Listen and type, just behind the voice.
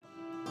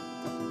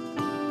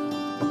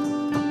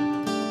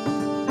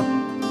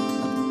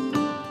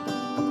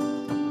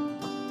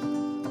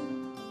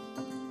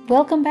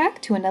Welcome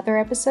back to another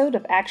episode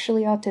of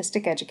Actually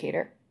Autistic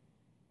Educator.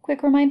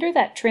 Quick reminder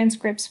that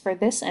transcripts for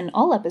this and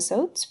all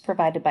episodes,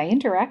 provided by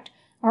Interact,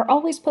 are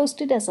always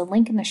posted as a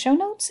link in the show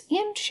notes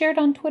and shared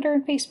on Twitter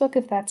and Facebook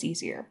if that's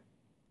easier.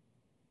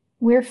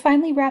 We're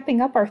finally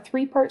wrapping up our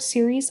 3-part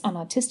series on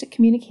autistic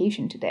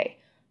communication today,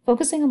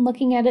 focusing on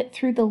looking at it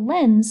through the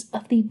lens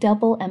of the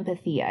double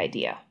empathy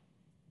idea.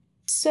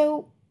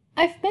 So,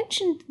 I've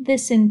mentioned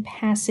this in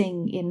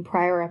passing in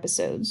prior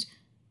episodes,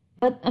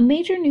 but a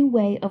major new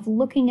way of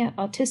looking at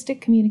autistic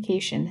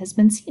communication has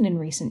been seen in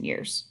recent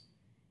years.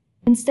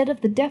 Instead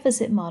of the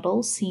deficit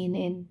model seen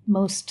in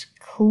most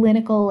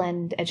clinical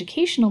and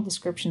educational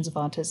descriptions of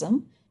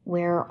autism,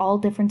 where all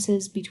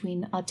differences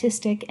between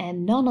autistic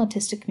and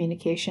non-autistic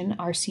communication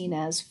are seen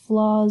as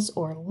flaws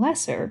or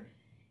lesser,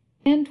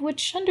 and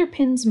which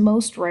underpins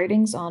most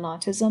writings on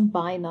autism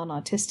by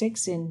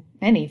non-autistics in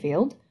any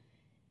field,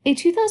 a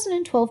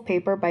 2012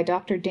 paper by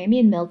Dr.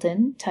 Damian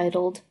Milton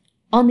titled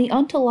On the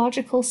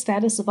Ontological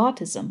Status of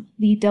Autism,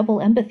 the Double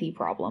Empathy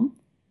Problem,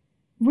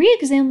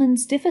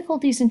 re-examines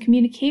difficulties in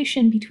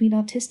communication between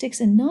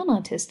autistics and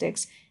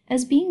non-autistics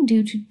as being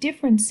due to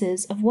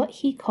differences of what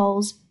he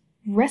calls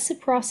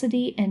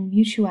reciprocity and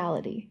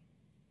mutuality.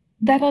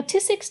 That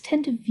autistics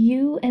tend to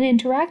view and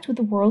interact with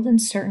the world in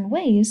certain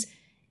ways,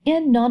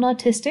 and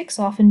non-autistics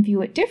often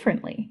view it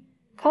differently,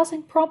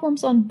 causing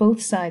problems on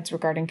both sides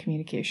regarding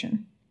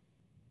communication.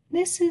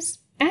 This is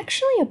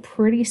actually a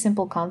pretty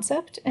simple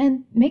concept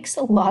and makes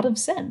a lot of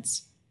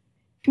sense.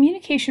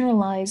 Communication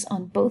relies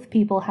on both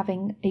people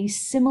having a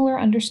similar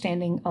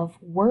understanding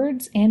of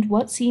words and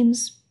what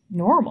seems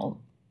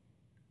normal.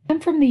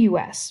 I'm from the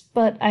US,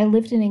 but I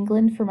lived in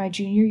England for my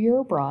junior year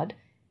abroad,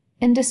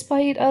 and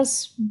despite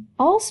us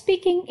all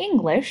speaking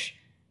English,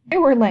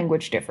 there were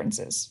language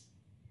differences.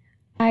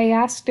 I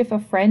asked if a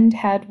friend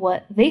had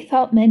what they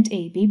thought meant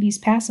a baby's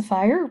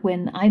pacifier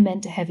when I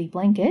meant a heavy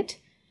blanket.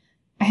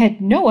 I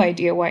had no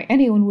idea why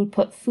anyone would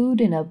put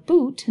food in a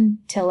boot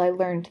until I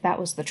learned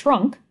that was the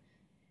trunk,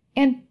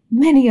 and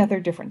many other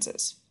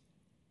differences.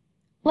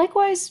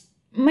 Likewise,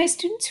 my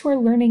students who are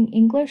learning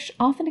English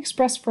often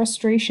express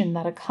frustration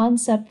that a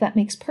concept that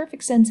makes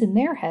perfect sense in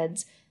their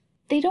heads,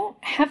 they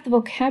don't have the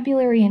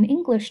vocabulary in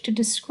English to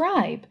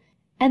describe,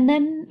 and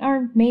then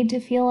are made to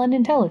feel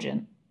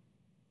unintelligent.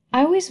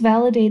 I always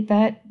validate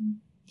that,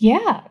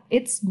 yeah,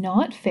 it's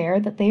not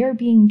fair that they are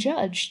being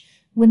judged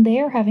when they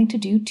are having to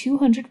do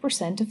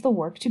 200% of the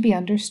work to be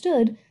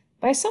understood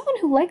by someone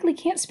who likely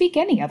can't speak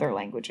any other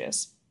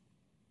languages.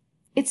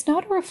 It's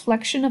not a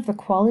reflection of the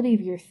quality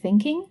of your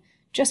thinking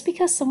just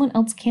because someone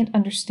else can't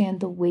understand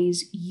the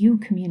ways you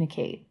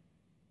communicate.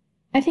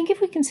 I think if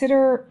we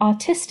consider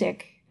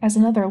autistic as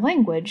another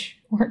language,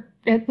 or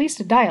at least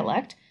a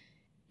dialect,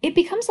 it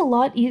becomes a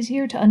lot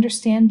easier to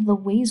understand the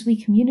ways we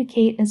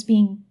communicate as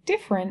being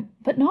different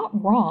but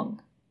not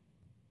wrong.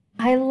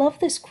 I love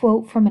this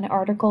quote from an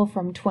article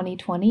from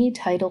 2020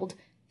 titled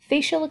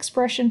Facial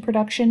Expression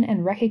Production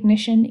and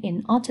Recognition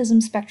in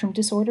Autism Spectrum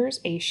Disorders,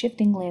 A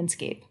Shifting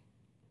Landscape.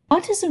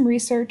 Autism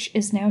research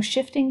is now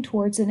shifting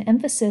towards an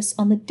emphasis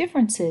on the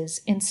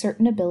differences in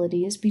certain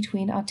abilities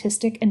between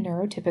autistic and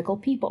neurotypical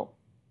people.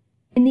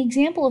 In the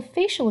example of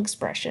facial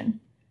expression,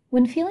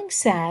 when feeling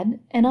sad,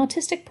 an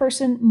autistic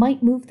person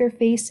might move their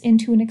face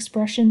into an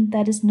expression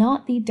that is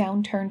not the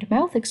downturned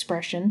mouth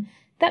expression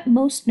that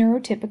most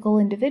neurotypical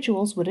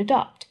individuals would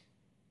adopt.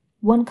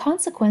 One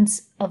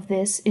consequence of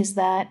this is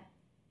that,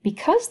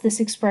 because this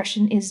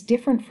expression is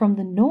different from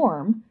the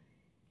norm,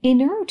 a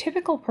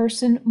neurotypical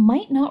person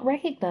might not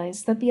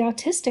recognize that the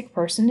autistic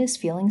person is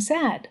feeling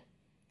sad.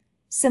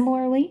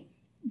 Similarly,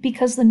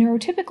 because the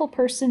neurotypical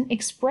person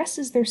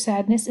expresses their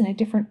sadness in a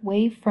different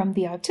way from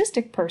the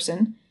autistic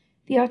person,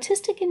 the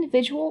autistic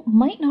individual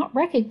might not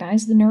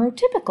recognize the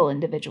neurotypical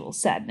individual's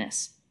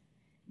sadness.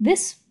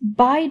 This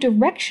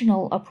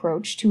bi-directional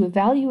approach to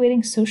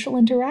evaluating social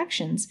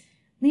interactions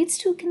leads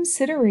to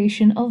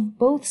consideration of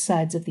both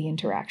sides of the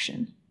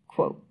interaction.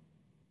 Quote,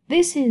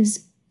 "This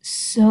is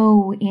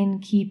so in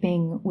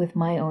keeping with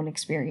my own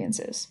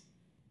experiences.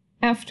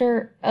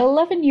 After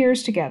 11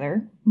 years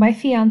together, my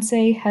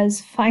fiancé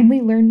has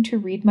finally learned to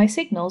read my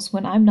signals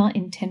when I'm not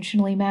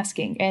intentionally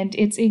masking, and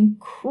it's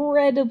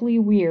incredibly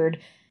weird.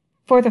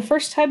 For the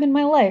first time in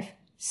my life,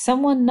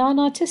 someone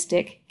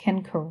non-autistic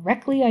can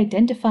correctly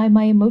identify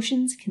my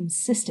emotions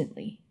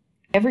consistently.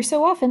 Every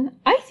so often,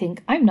 I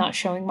think I'm not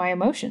showing my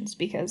emotions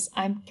because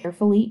I'm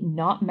carefully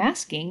not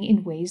masking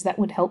in ways that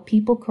would help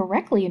people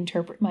correctly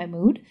interpret my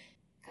mood,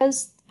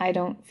 because I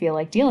don't feel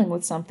like dealing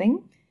with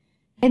something.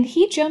 And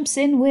he jumps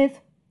in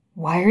with,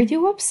 'Why are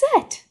you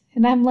upset?'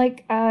 And I'm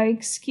like,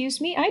 excuse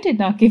me, I did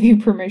not give you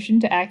permission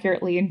to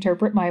accurately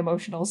interpret my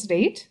emotional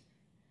state."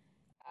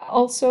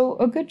 Also,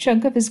 a good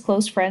chunk of his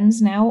close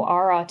friends now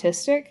are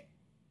autistic,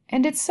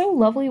 and it's so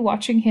lovely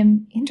watching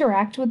him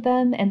interact with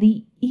them and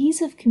the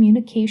ease of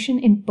communication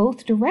in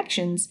both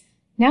directions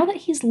now that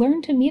he's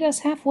learned to meet us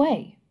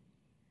halfway.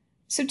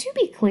 So to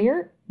be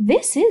clear,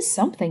 this is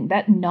something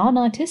that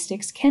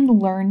non-autistics can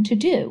learn to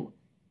do.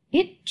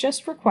 It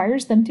just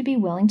requires them to be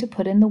willing to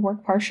put in the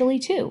work partially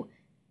too.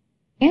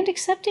 and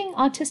accepting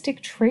autistic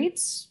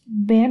traits,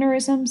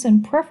 mannerisms,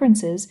 and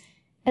preferences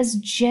as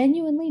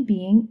genuinely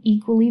being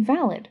equally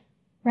valid,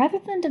 rather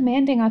than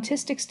demanding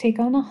autistics take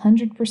on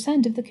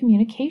 100% of the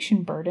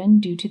communication burden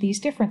due to these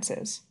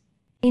differences.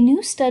 A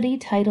new study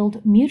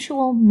titled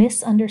Mutual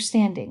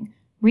Misunderstanding: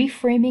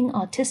 Reframing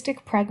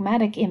Autistic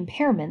Pragmatic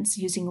Impairments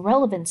Using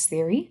Relevance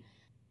Theory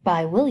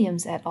by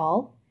Williams et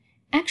al.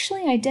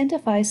 Actually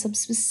identifies some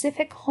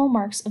specific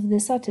hallmarks of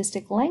this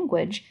autistic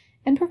language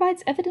and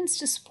provides evidence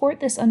to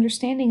support this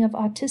understanding of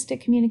autistic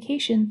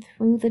communication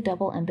through the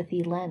double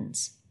empathy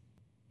lens.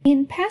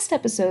 In past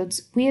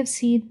episodes, we have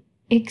seen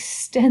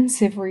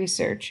extensive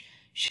research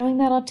showing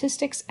that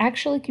autistics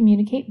actually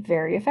communicate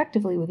very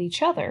effectively with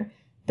each other.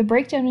 The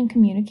breakdown in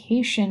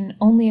communication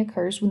only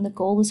occurs when the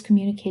goal is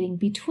communicating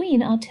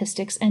between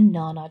autistics and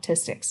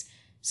non-autistics,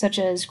 such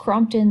as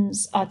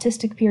Crompton's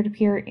autistic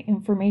peer-to-peer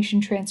information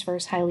transfer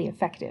is highly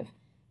effective.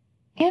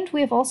 And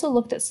we have also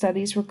looked at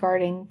studies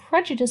regarding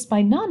prejudice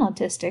by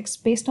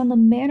non-autistics based on the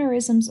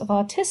mannerisms of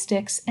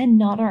autistics and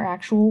not our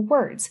actual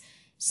words,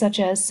 such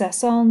as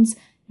Sasson's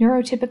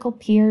neurotypical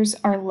peers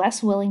are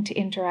less willing to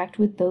interact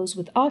with those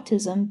with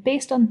autism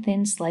based on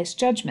thin slice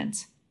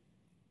judgments.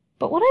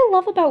 But what I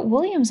love about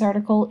Williams'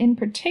 article in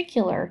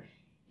particular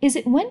is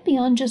it went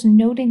beyond just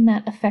noting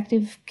that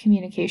effective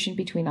communication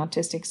between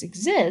autistics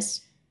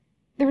exists.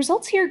 The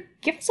results here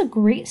give us a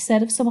great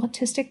set of some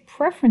autistic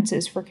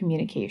preferences for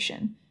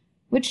communication,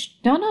 which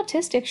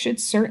non-autistics should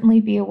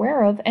certainly be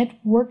aware of and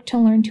work to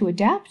learn to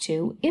adapt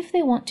to if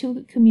they want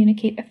to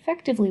communicate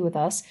effectively with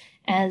us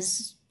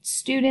as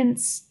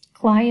students,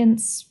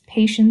 clients,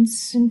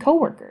 patients, and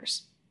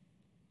coworkers.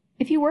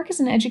 If you work as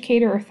an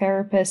educator or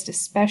therapist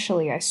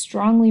especially, I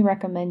strongly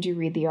recommend you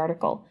read the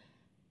article.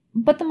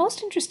 But the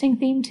most interesting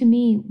theme to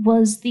me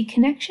was the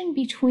connection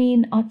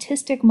between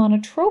autistic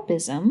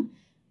monotropism,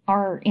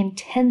 our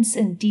intense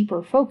and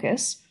deeper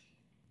focus,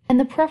 and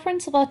the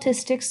preference of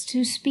autistics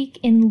to speak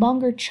in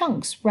longer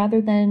chunks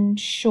rather than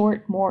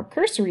short, more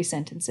cursory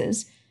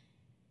sentences,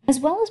 as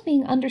well as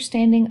being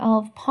understanding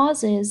of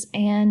pauses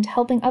and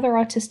helping other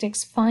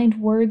autistics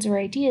find words or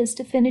ideas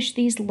to finish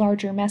these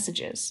larger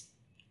messages.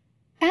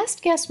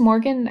 Past guest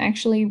Morgan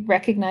actually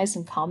recognized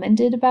and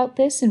commented about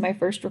this in my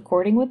first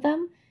recording with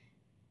them.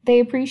 They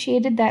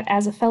appreciated that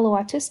as a fellow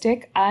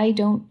autistic, I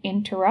don't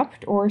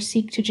interrupt or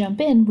seek to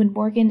jump in when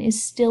Morgan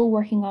is still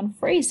working on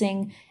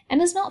phrasing and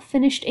has not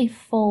finished a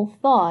full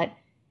thought,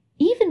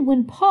 even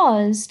when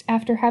paused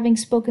after having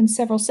spoken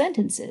several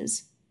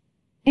sentences.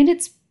 And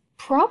it's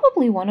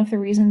probably one of the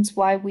reasons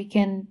why we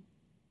can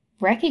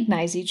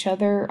recognize each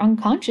other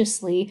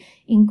unconsciously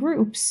in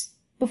groups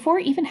before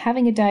even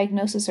having a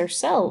diagnosis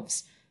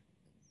ourselves.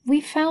 We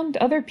found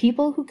other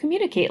people who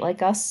communicate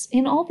like us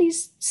in all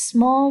these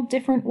small,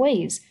 different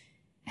ways,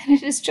 and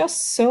it is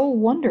just so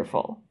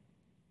wonderful.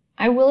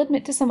 I will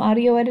admit to some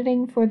audio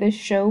editing for this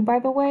show, by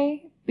the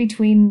way,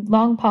 between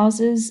long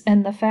pauses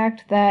and the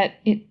fact that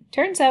it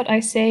turns out I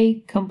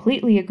say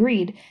completely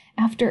agreed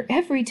after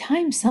every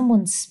time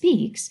someone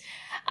speaks.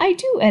 I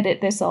do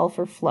edit this all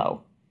for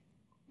flow.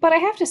 But I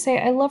have to say,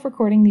 I love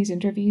recording these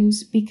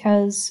interviews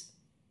because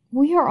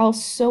we are all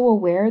so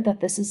aware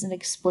that this is an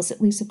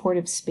explicitly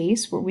supportive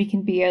space where we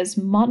can be as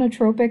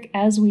monotropic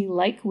as we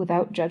like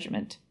without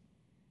judgment.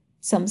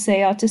 Some say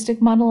autistic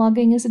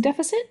monologuing is a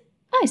deficit.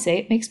 I say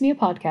it makes me a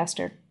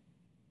podcaster.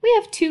 We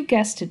have two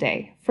guests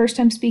today. First,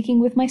 I'm speaking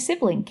with my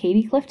sibling,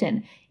 Katie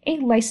Clifton, a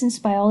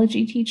licensed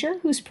biology teacher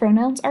whose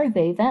pronouns are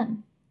they,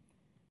 them.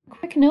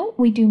 Quick note,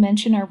 we do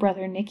mention our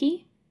brother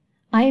Nicky.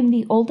 I am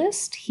the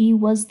oldest, he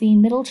was the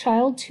middle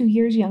child 2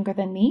 years younger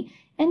than me,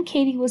 and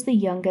Katie was the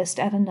youngest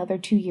at another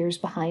 2 years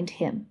behind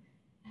him,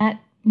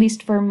 at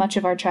least for much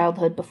of our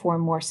childhood before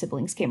more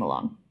siblings came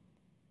along.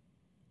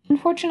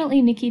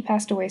 Unfortunately, Nicky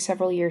passed away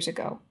several years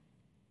ago,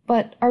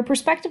 but our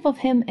perspective of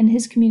him and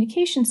his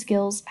communication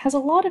skills has a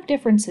lot of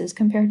differences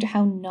compared to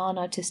how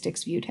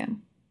non-autistics viewed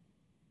him.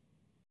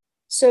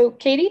 So,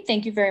 Katie,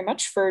 thank you very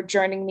much for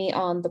joining me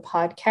on the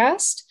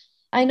podcast.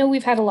 I know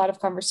we've had a lot of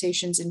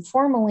conversations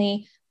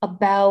informally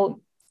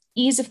about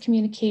ease of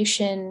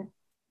communication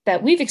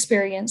that we've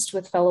experienced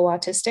with fellow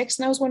autistics,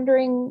 and I was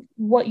wondering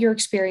what your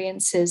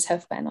experiences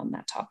have been on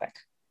that topic.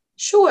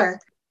 Sure.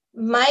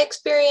 My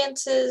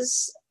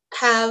experiences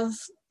have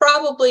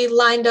probably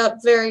lined up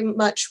very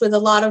much with a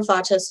lot of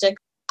autistics.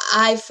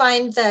 I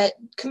find that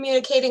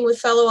communicating with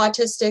fellow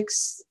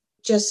autistics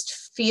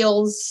just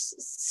feels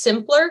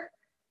simpler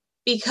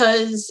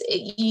because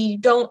you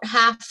don't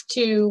have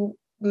to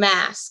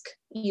mask.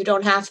 You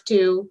don't have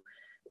to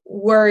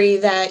worry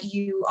that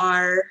you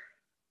are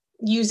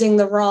using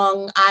the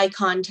wrong eye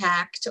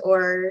contact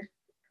or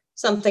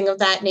something of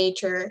that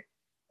nature.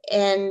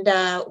 And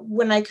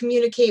when I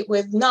communicate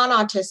with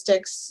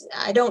non-autistics,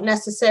 I don't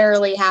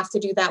necessarily have to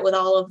do that with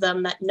all of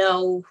them that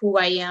know who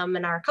I am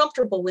and are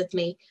comfortable with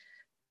me.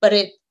 But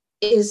it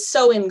is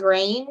so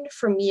ingrained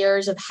from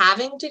years of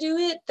having to do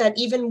it that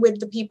even with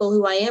the people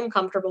who I am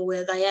comfortable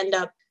with, I end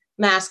up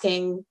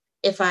masking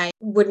if I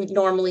wouldn't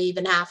normally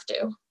even have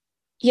to.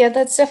 Yeah,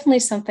 that's definitely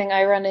something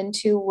I run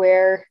into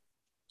where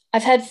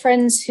I've had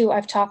friends who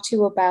I've talked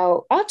to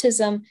about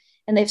autism,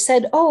 and they've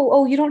said,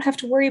 "Oh, you don't have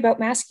to worry about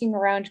masking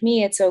around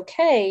me. It's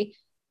okay."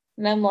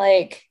 And I'm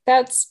like,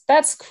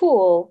 that's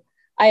cool.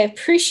 I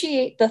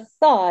appreciate the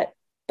thought,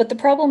 but the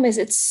problem is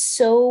it's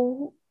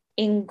so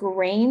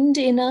ingrained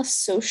in us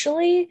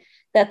socially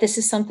that this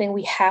is something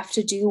we have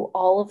to do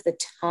all of the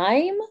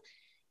time.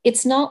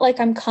 It's not like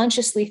I'm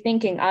consciously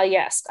thinking, ah,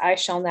 yes, I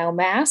shall now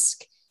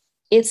mask.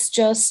 It's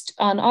just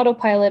on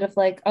autopilot of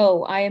like,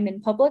 oh, I am in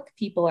public,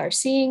 people are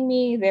seeing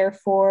me,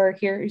 therefore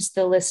here's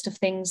the list of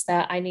things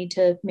that I need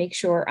to make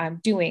sure I'm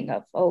doing.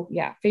 Of, oh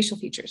yeah, facial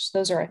features,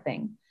 those are a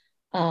thing.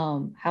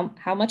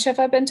 How much have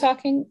I been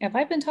talking? Have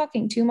I been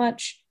talking too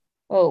much?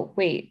 Oh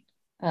wait,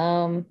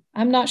 I'm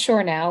not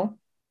sure now.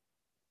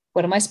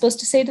 What am I supposed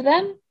to say to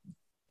them?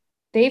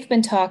 They've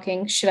been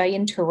talking. Should I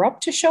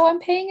interrupt to show I'm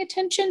paying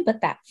attention?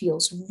 But that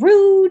feels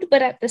rude.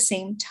 But at the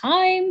same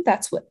time,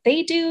 that's what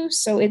they do.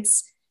 So it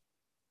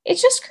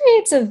just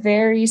creates a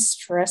very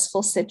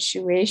stressful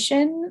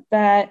situation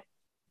that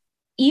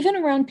even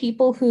around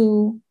people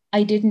who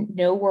I didn't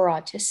know were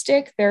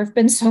autistic, there have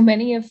been so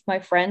many of my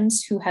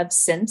friends who have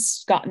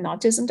since gotten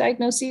autism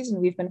diagnoses,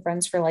 and we've been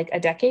friends for like a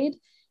decade.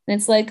 And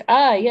it's like,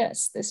 ah,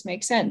 yes, this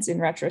makes sense in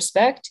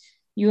retrospect.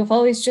 You have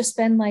always just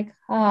been like,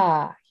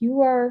 ah,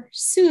 you are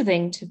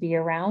soothing to be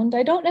around.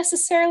 I don't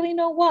necessarily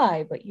know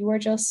why, but you are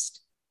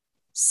just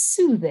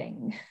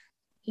soothing.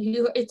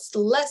 It's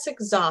less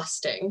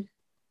exhausting.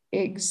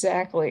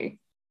 Exactly.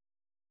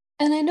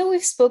 And I know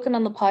we've spoken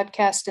on the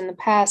podcast in the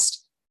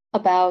past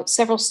about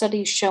several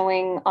studies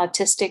showing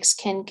autistics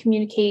can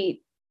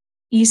communicate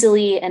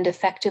easily and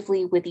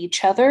effectively with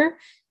each other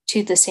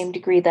to the same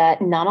degree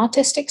that non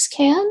autistics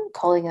can,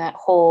 calling that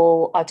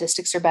whole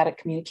autistics are bad at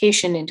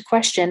communication into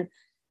question.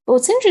 But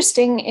what's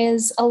interesting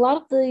is a lot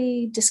of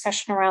the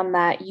discussion around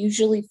that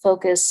usually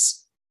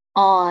focus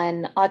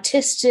on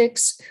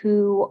autistics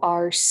who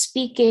are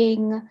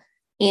speaking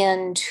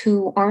and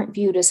who aren't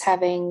viewed as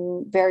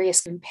having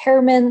various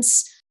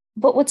impairments.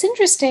 But what's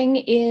interesting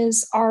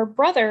is our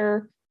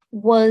brother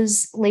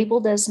was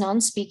labeled as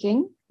non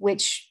speaking,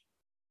 which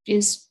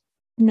is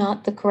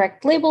not the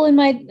correct label, in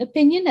my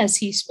opinion, as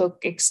he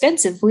spoke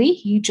extensively.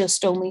 He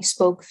just only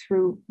spoke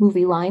through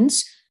movie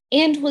lines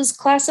and was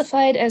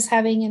classified as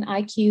having an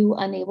IQ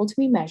unable to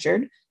be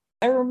measured.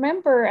 I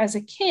remember as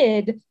a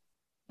kid,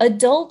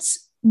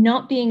 adults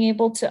not being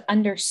able to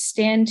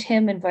understand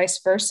him and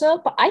vice versa,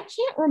 but I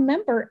can't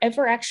remember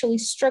ever actually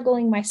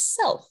struggling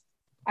myself.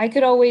 I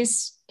could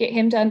always get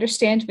him to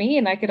understand me,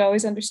 and I could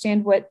always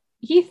understand what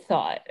he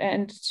thought.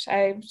 And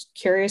I'm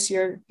curious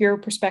your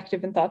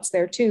perspective and thoughts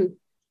there too.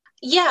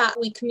 Yeah,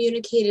 we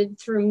communicated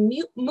through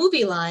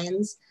movie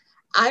lines.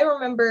 I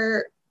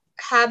remember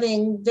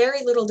having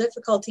very little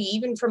difficulty,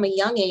 even from a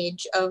young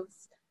age, of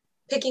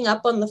picking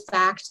up on the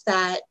fact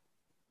that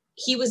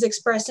he was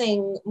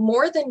expressing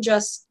more than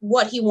just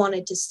what he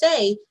wanted to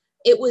say.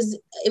 It was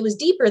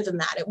deeper than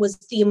that. It was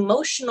the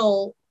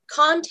emotional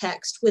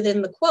context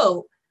within the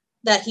quote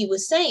that he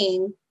was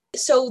saying.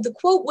 So the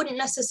quote wouldn't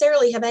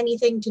necessarily have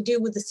anything to do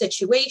with the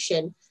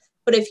situation,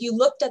 but if you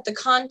looked at the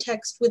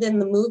context within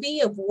the movie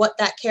of what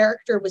that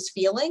character was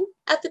feeling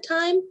at the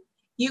time,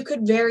 you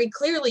could very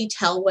clearly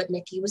tell what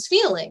Nikki was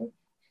feeling.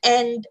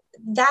 And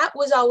that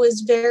was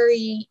always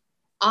very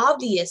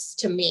obvious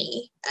to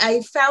me.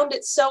 I found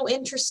it so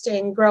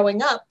interesting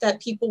growing up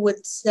that people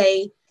would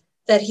say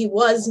that he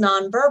was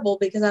nonverbal,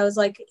 because I was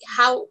like,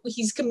 how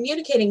he's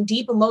communicating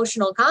deep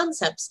emotional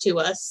concepts to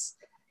us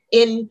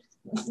in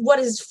what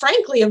is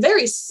frankly a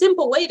very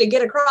simple way to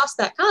get across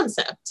that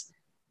concept.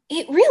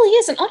 It really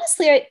is. And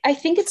honestly, I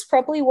think it's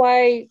probably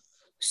why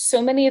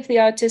so many of the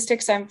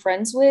autistics I'm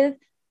friends with,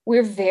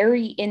 we're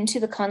very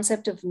into the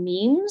concept of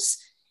memes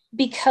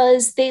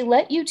because they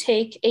let you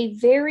take a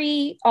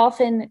very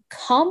often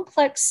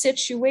complex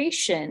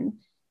situation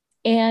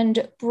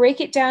and break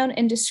it down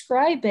and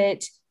describe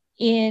it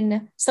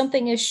in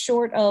something as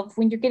short of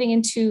when you're getting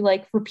into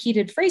like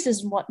repeated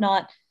phrases and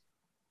whatnot,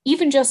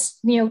 even just,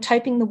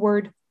 typing the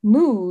word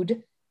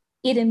mood,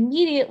 it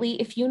immediately,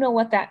 if you know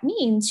what that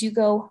means, you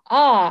go,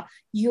 ah,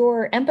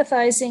 you're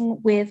empathizing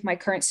with my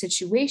current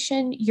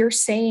situation. You're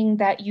saying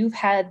that you've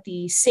had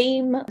the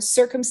same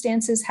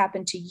circumstances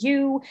happen to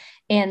you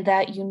and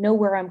that you know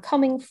where I'm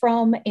coming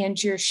from.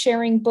 And you're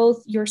sharing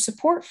both your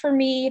support for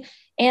me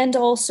and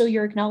also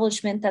your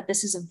acknowledgement that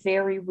this is a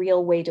very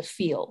real way to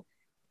feel,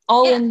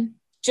 all Yeah. in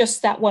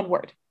just that one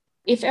word.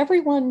 If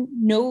everyone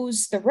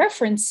knows the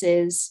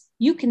references,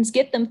 you can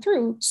get them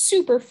through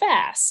super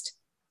fast.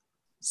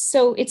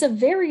 So it's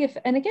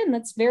and again,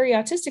 that's very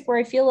autistic, where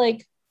I feel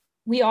like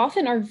we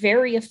often are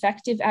very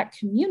effective at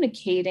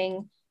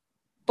communicating,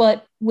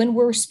 but when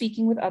we're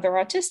speaking with other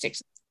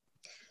autistics,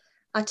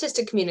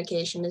 Autistic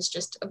communication is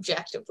just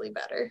objectively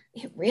better.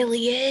 it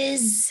really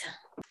is.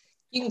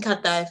 You can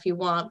cut that if you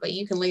want, but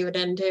you can leave it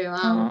in too.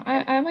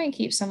 I might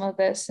keep some of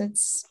this.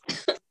 It's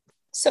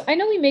so I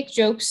know we make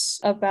jokes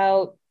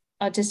about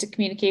autistic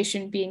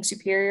communication being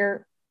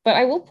superior, but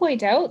I will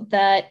point out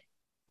that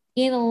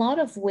in a lot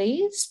of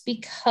ways,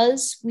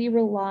 because we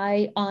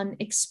rely on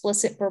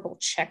explicit verbal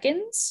check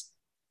ins,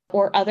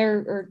 or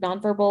other or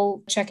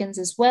nonverbal check-ins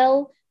as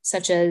well,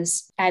 such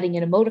as adding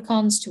in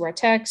emoticons to our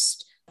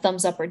text,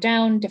 thumbs up or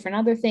down, different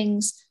other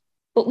things.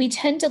 But we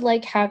tend to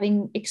like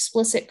having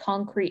explicit,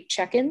 concrete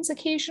check-ins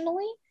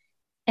occasionally.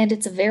 And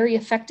it's a very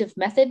effective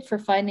method for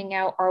finding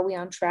out, are we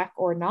on track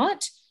or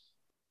not?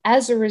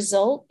 As a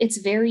result, it's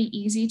very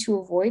easy to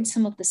avoid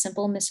some of the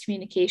simple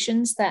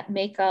miscommunications that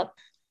make up,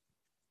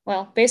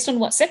 well, based on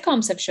what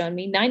sitcoms have shown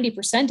me,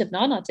 90% of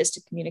non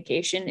autistic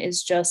communication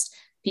is just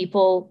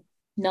people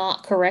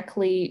not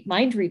correctly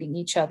mind reading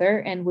each other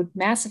and would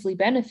massively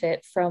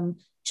benefit from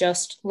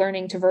just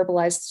learning to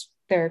verbalize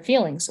their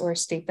feelings or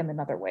state them in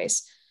other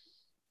ways.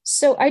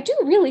 So I do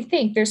really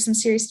think there's some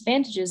serious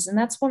advantages. And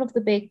that's one of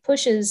the big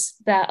pushes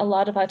that a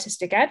lot of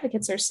autistic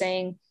advocates are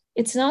saying.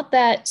 It's not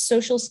that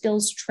social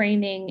skills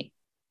training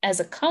as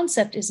a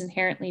concept is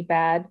inherently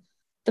bad.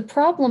 The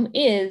problem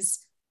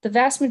is the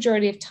vast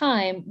majority of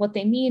time, what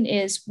they mean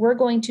is we're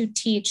going to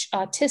teach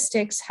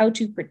autistics how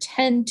to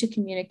pretend to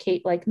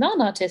communicate like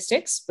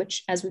non-autistics,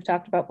 which, as we've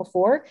talked about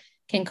before,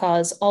 can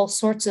cause all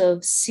sorts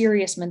of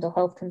serious mental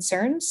health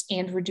concerns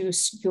and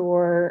reduce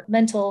your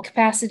mental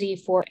capacity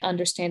for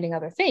understanding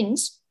other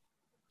things.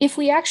 If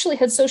we actually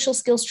had social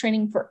skills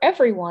training for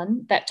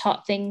everyone that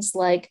taught things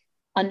like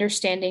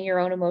understanding your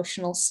own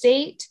emotional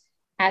state,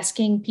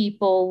 asking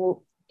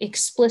people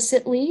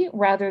explicitly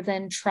rather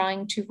than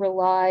trying to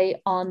rely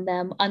on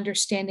them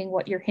understanding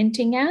what you're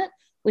hinting at,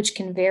 which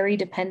can vary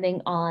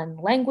depending on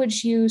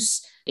language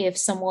use. If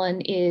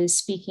someone is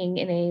speaking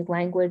in a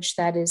language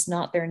that is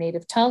not their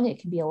native tongue, it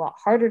can be a lot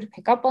harder to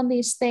pick up on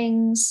these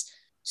things.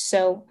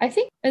 So I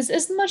think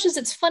as much as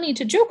it's funny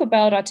to joke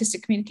about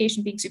autistic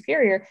communication being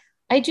superior,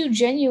 I do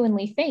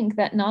genuinely think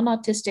that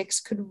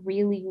non-autistics could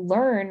really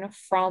learn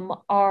from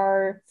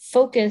our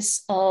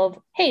focus of,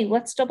 hey,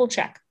 let's double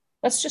check.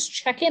 Let's just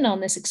check in on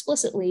this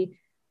explicitly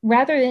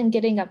rather than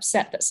getting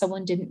upset that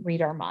someone didn't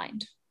read our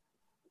mind.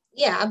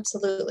 Yeah,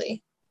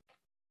 absolutely.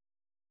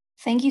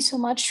 Thank you so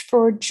much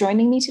for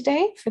joining me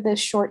today for this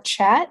short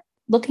chat.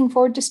 Looking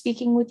forward to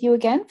speaking with you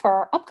again for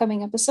our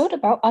upcoming episode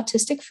about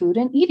autistic food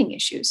and eating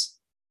issues.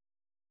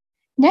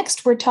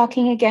 Next, we're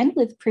talking again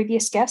with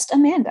previous guest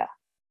Amanda.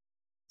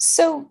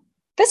 So,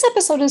 this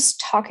episode is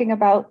talking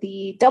about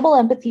the double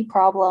empathy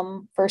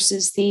problem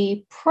versus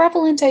the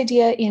prevalent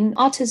idea in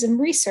autism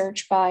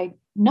research by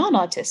non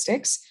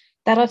autistics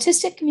that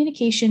autistic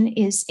communication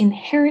is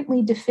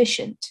inherently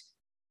deficient,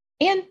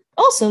 and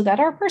also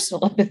that our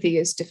personal empathy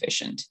is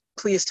deficient.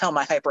 Please tell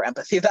my hyper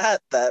empathy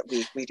that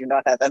we do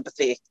not have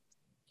empathy.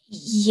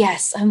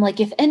 Yes, I'm like,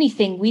 if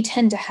anything, we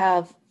tend to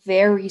have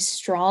very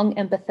strong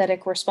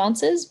empathetic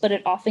responses, but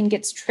it often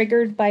gets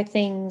triggered by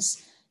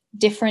things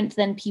different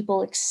than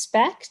people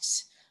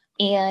expect.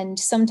 And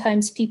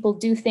sometimes people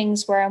do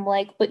things where I'm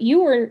like, but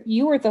you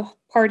were the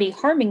party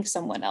harming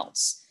someone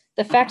else.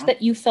 The fact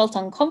that you felt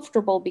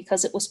uncomfortable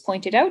because it was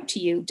pointed out to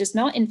you does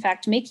not in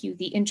fact make you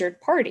the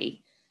injured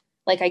party.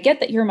 Like, I get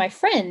that you're my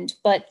friend,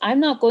 but I'm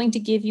not going to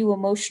give you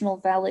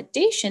emotional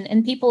validation.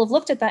 And people have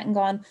looked at that and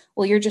gone,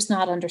 well, you're just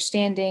not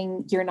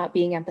understanding, you're not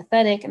being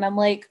empathetic. And I'm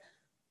like,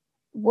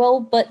 well,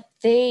 but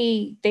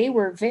they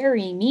were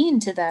very mean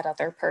to that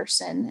other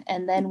person.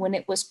 And then when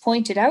it was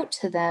pointed out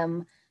to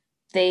them,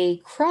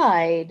 they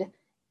cried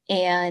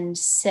and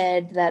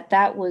said that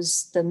that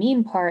was the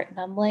mean part. And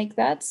I'm like,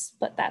 that's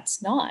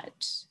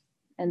not.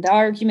 And the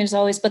argument is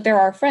always, but they're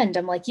our friend.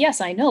 I'm like,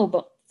 yes, I know,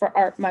 but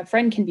my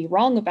friend can be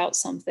wrong about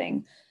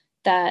something.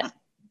 That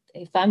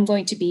if I'm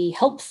going to be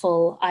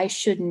helpful, I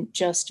shouldn't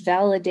just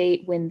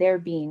validate when they're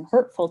being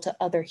hurtful to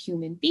other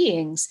human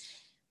beings.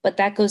 But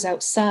that goes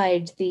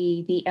outside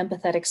the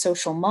empathetic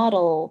social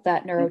model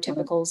that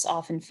neurotypicals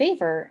often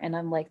favor. And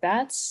I'm like,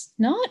 that's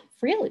not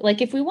really,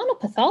 like, if we want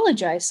to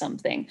pathologize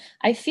something,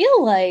 I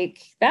feel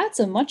like that's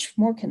a much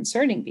more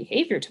concerning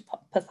behavior to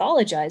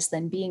pathologize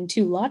than being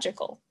too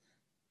logical.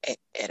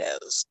 It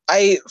is.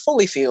 I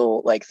fully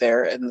feel like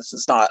and this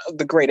is not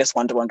the greatest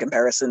one-to-one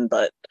comparison,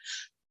 but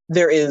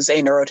there is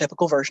a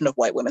neurotypical version of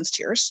white women's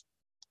tears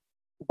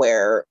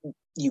where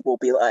you will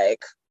be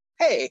like,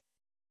 hey,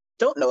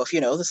 don't know if you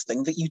know this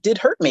thing that you did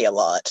hurt me a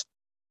lot.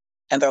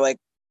 And they're like,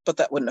 but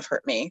that wouldn't have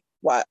hurt me.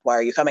 Why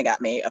are you coming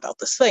at me about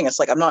this thing? It's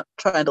like, I'm not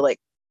trying to like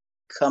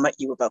come at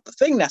you about the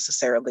thing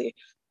necessarily,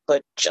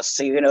 but just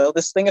so you know,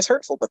 this thing is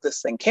hurtful, but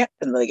this thing can't,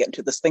 and they get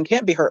into this thing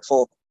can't be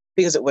hurtful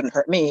because it wouldn't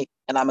hurt me,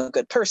 and I'm a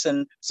good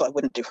person, so I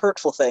wouldn't do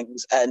hurtful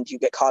things. And you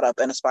get caught up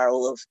in a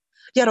spiral of,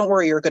 yeah, don't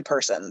worry, you're a good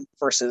person,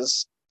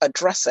 versus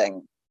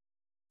addressing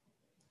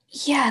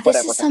this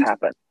is something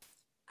happened.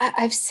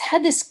 I've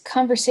had this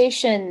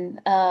conversation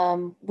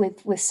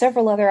with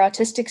several other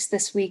autistics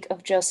this week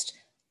of just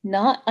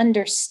not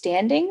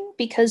understanding,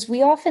 because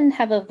we often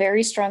have a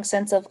very strong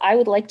sense of, I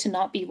would like to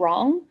not be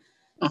wrong.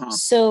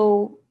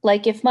 So,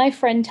 like, if my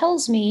friend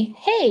tells me,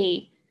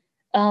 hey,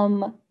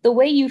 the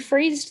way you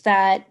phrased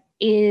that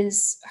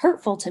is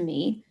hurtful to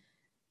me,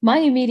 my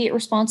immediate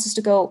response is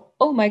to go,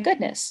 oh my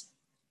goodness.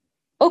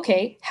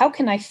 Okay, how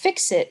can I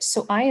fix it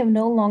so I am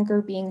no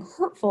longer being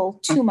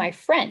hurtful to my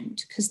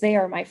friend? Because they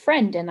are my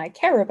friend and I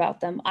care about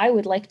them. I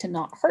would like to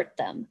not hurt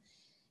them.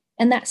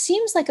 And that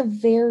seems like a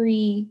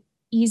very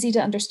easy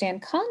to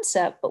understand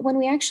concept. But when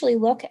we actually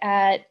look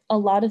at a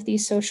lot of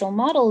these social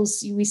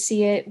models, we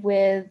see it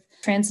with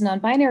trans and non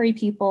binary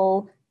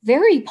people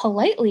very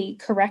politely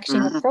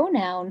correcting a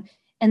pronoun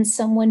and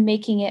someone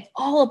making it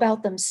all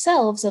about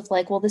themselves of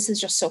like, well, this is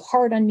just so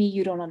hard on me.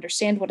 You don't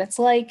understand what it's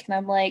like. And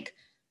I'm like,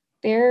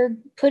 they're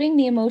putting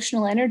the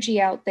emotional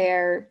energy out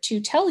there to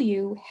tell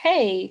you,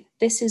 hey,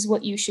 this is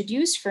what you should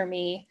use for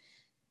me.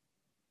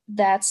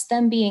 That's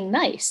them being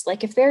nice.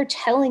 Like if they're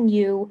telling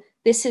you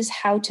this is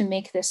how to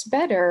make this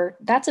better,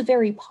 that's a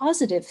very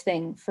positive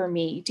thing for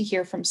me to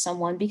hear from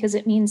someone because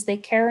it means they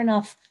care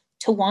enough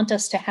to want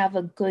us to have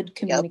a good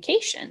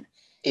communication.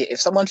 Yep.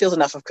 If someone feels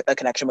enough of a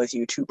connection with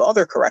you to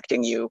bother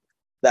correcting you,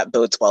 that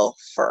bodes well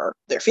for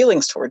their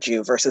feelings towards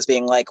you versus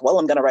being like, well,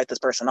 I'm going to write this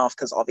person off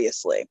because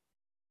obviously.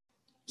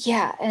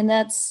 Yeah, and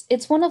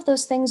it's one of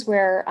those things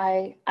where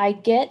I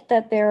get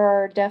that there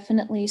are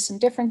definitely some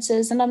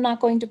differences, and I'm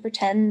not going to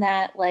pretend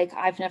that like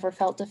I've never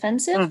felt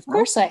defensive. Of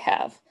course I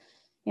have.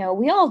 You know,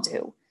 we all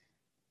do.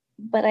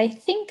 But I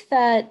think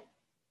that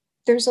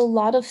there's a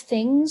lot of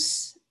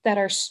things that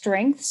are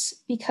strengths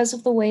because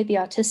of the way the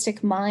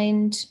autistic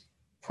mind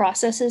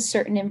processes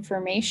certain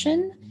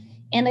information.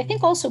 And I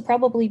think also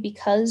probably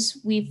because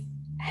we've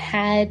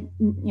had,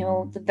 you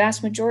know, the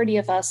vast majority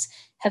of us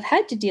have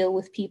had to deal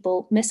with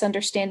people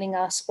misunderstanding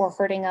us or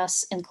hurting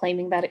us and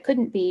claiming that it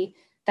couldn't be,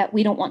 that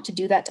we don't want to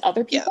do that to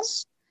other people.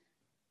 Yes.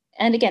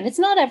 And again, it's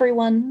not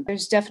everyone.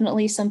 There's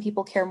definitely some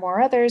people care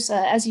more others.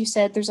 As you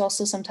said, there's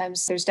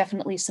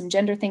definitely some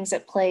gender things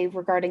at play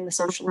regarding the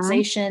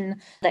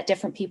socialization that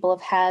different people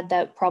have had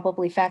that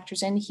probably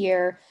factors in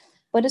here.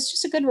 But it's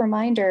just a good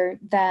reminder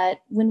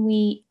that when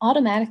we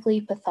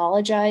automatically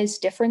pathologize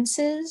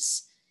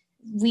differences,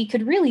 we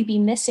could really be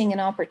missing an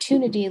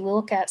opportunity to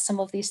look at some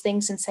of these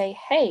things and say,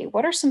 hey,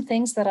 what are some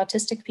things that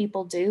autistic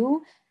people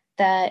do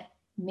that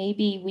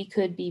maybe we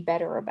could be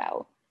better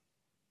about?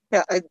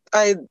 Yeah,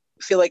 I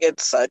feel like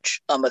it's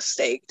such a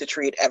mistake to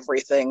treat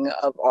everything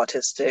of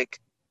autistic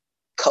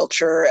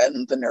culture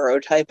and the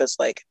neurotype as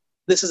like,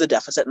 this is a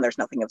deficit and there's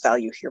nothing of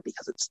value here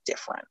because it's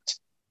different.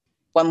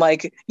 When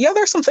like, yeah,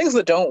 there's some things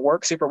that don't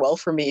work super well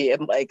for me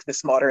in like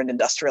this modern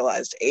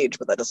industrialized age,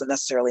 but that doesn't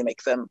necessarily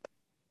make them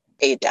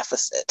a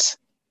deficit.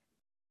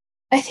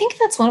 I think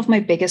that's one of my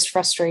biggest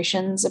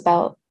frustrations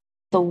about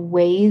the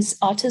ways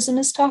autism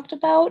is talked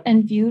about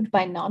and viewed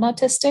by non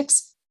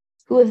autistics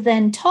who have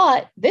then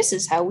taught this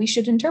is how we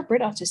should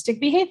interpret autistic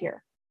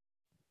behavior.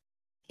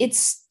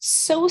 It's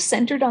so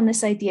centered on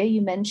this idea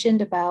you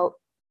mentioned about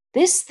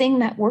this thing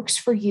that works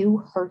for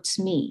you hurts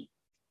me.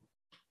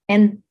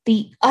 And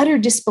the utter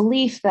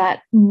disbelief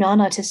that non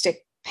autistic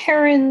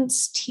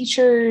parents,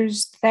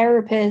 teachers,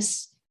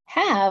 therapists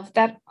have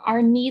that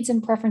our needs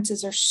and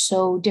preferences are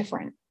so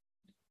different.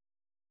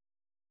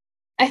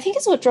 I think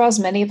it's what draws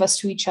many of us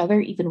to each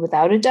other, even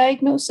without a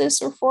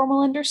diagnosis or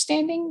formal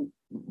understanding.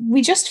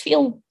 We just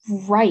feel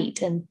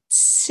right and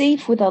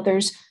safe with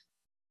others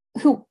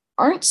who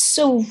aren't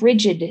so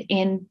rigid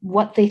in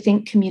what they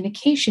think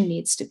communication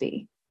needs to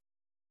be.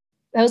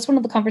 That was one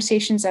of the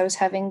conversations I was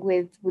having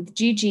with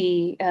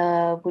Gigi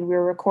when we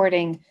were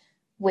recording,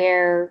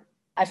 where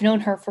I've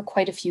known her for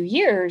quite a few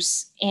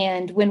years.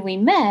 And when we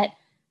met,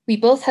 we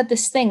both had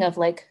this thing of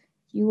like,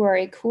 you are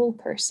a cool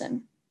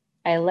person.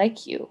 I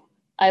like you.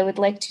 I would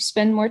like to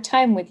spend more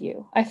time with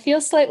you. I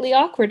feel slightly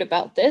awkward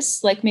about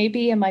this. Like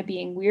maybe am I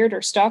being weird or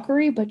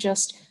stalkery, but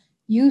just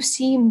you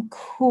seem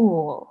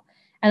cool.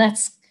 And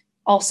that's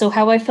also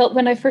how I felt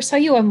when I first saw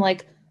you. I'm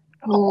like,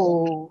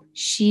 oh,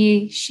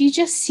 she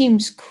just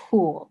seems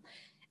cool.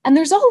 And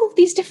there's all of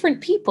these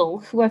different people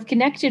who I've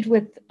connected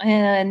with,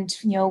 and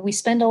you know, we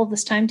spend all of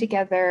this time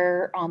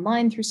together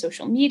online through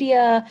social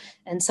media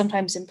and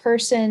sometimes in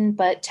person,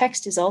 but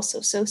text is also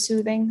so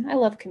soothing. I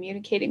love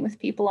communicating with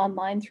people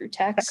online through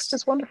text. Text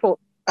is wonderful.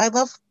 I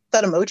love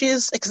that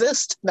emojis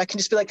exist. That can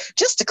just be like,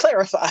 just to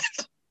clarify.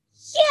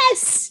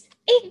 Yes,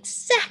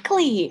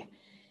 exactly.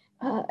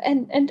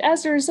 And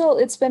as a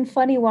result, it's been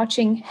funny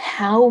watching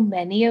how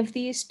many of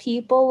these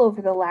people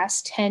over the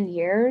last 10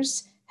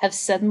 years have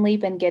suddenly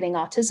been getting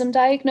autism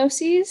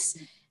diagnoses.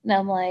 And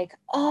I'm like,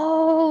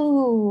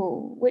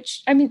 oh,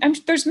 which I mean,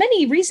 there's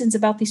many reasons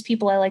about these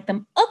people I like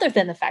them other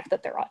than the fact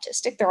that they're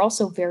autistic. They're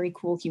also very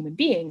cool human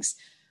beings.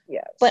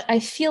 Yes. But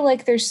I feel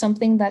like there's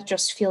something that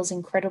just feels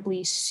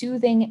incredibly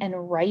soothing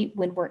and right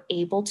when we're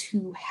able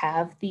to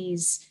have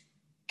these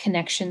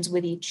connections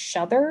with each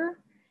other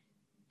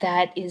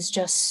that is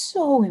just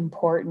so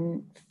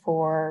important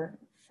for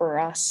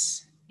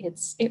us.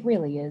 It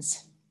really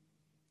is.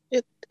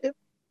 It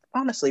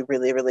honestly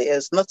really, really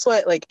is. And that's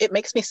why like it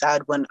makes me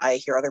sad when I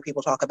hear other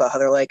people talk about how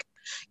they're like,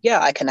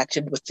 yeah, I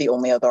connected with the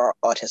only other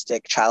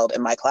autistic child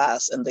in my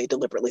class and they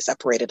deliberately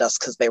separated us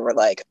because they were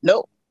like,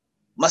 nope,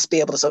 must be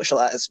able to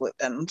socialize with,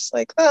 and it's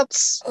like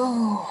that's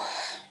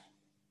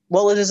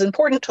well, it is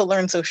important to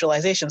learn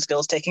socialization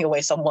skills. Taking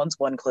away someone's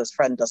one close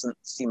friend doesn't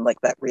seem like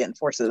that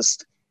reinforces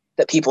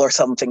that people are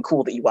something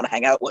cool that you want to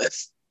hang out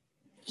with.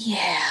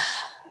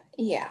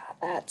 Yeah,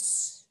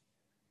 that's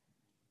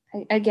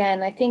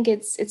Again, I think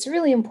it's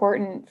really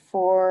important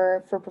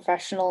for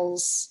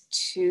professionals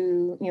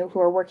to, who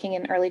are working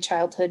in early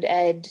childhood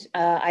ed,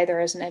 either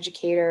as an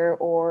educator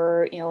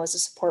or, as a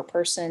support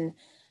person,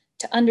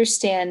 to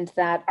understand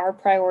that our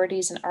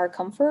priorities and our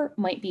comfort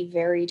might be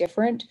very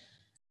different.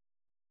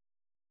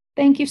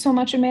 Thank you so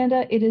much,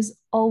 Amanda. It is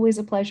always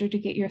a pleasure to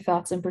get your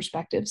thoughts and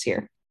perspectives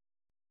here.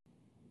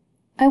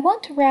 I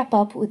want to wrap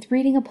up with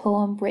reading a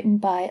poem written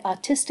by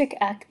autistic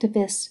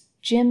activist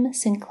Jim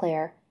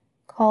Sinclair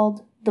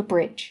called The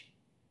Bridge,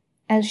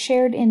 as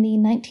shared in the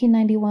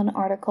 1991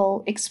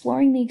 article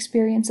Exploring the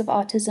Experience of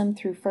Autism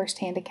Through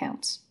First-Hand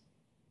Accounts.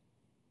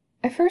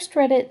 I first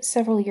read it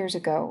several years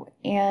ago,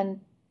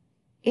 and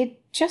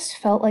it just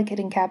felt like it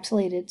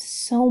encapsulated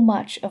so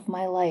much of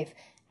my life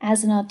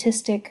as an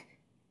autistic,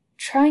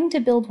 trying to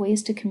build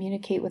ways to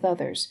communicate with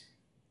others,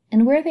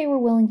 and where they were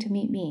willing to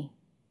meet me.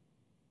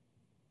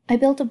 I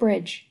built a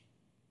bridge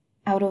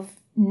out of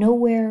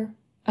nowhere,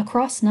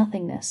 across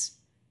nothingness,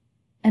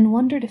 and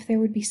wondered if there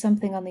would be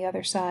something on the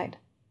other side.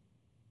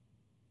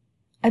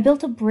 I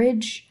built a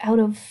bridge out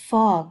of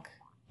fog,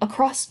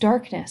 across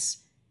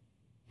darkness,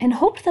 and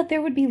hoped that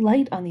there would be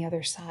light on the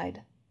other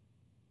side.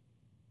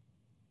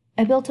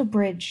 I built a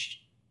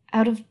bridge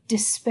out of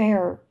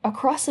despair,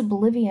 across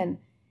oblivion,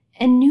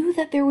 and knew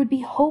that there would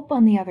be hope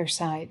on the other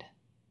side.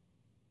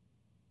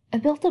 I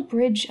built a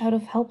bridge out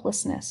of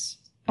helplessness,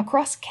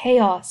 across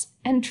chaos,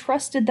 and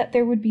trusted that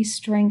there would be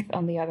strength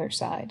on the other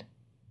side.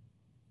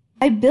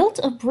 I built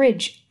a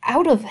bridge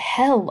out of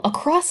hell,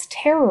 across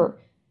terror,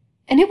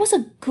 and it was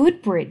a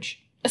good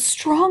bridge, a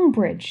strong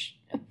bridge,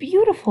 a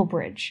beautiful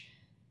bridge.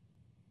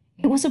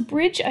 It was a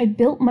bridge I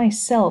built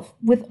myself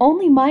with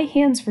only my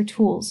hands for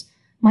tools,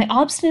 my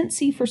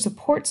obstinacy for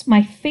supports,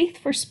 my faith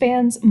for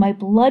spans, my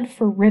blood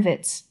for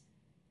rivets.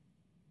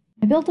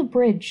 I built a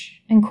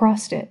bridge and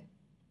crossed it,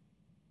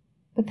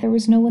 but there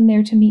was no one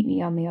there to meet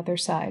me on the other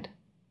side.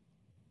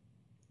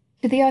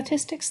 To the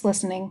autistics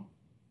listening,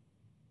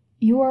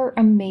 you are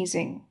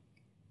amazing.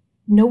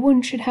 No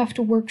one should have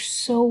to work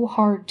so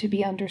hard to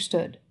be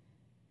understood.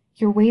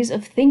 Your ways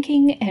of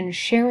thinking and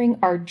sharing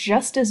are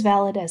just as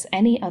valid as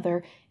any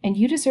other, and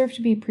you deserve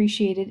to be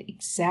appreciated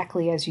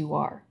exactly as you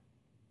are.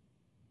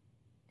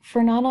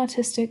 For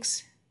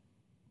non-autistics,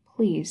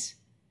 please.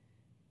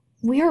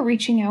 We are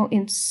reaching out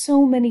in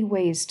so many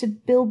ways to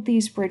build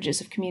these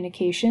bridges of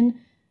communication,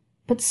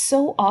 but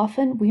so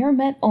often we are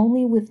met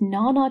only with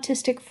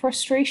non-autistic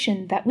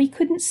frustration that we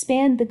couldn't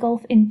span the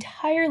gulf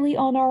entirely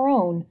on our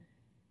own,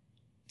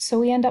 so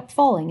we end up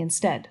falling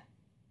instead.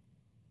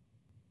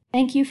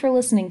 Thank you for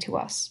listening to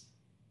us,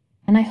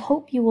 and I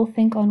hope you will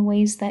think on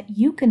ways that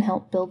you can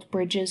help build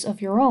bridges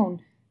of your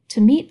own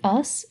to meet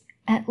us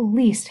at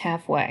least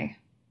halfway.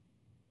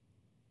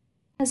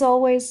 As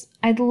always,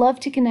 I'd love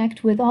to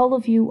connect with all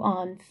of you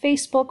on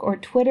Facebook or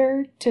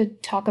Twitter to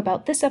talk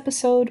about this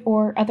episode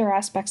or other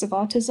aspects of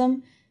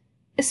autism.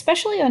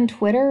 Especially on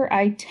Twitter,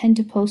 I tend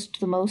to post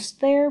the most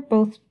there,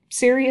 both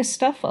serious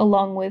stuff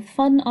along with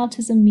fun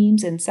autism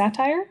memes and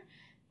satire.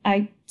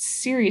 I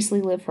seriously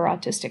live for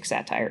autistic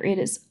satire. It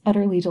is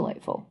utterly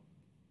delightful.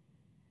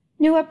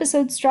 New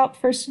episodes drop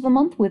first of the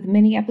month with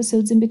mini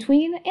episodes in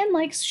between, and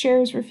likes,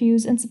 shares,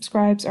 reviews, and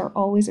subscribes are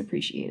always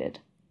appreciated.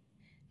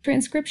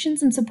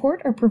 Transcriptions and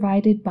support are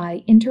provided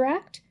by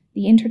Interact,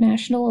 the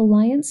International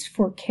Alliance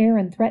for Care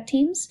and Threat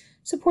Teams,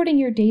 supporting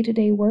your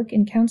day-to-day work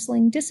in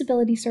counseling,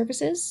 disability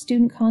services,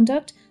 student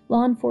conduct,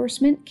 law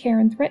enforcement, care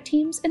and threat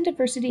teams, and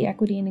diversity,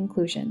 equity, and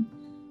inclusion.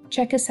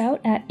 Check us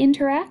out at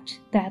Interact,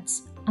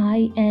 that's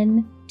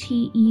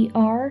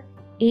INTERACTT.org.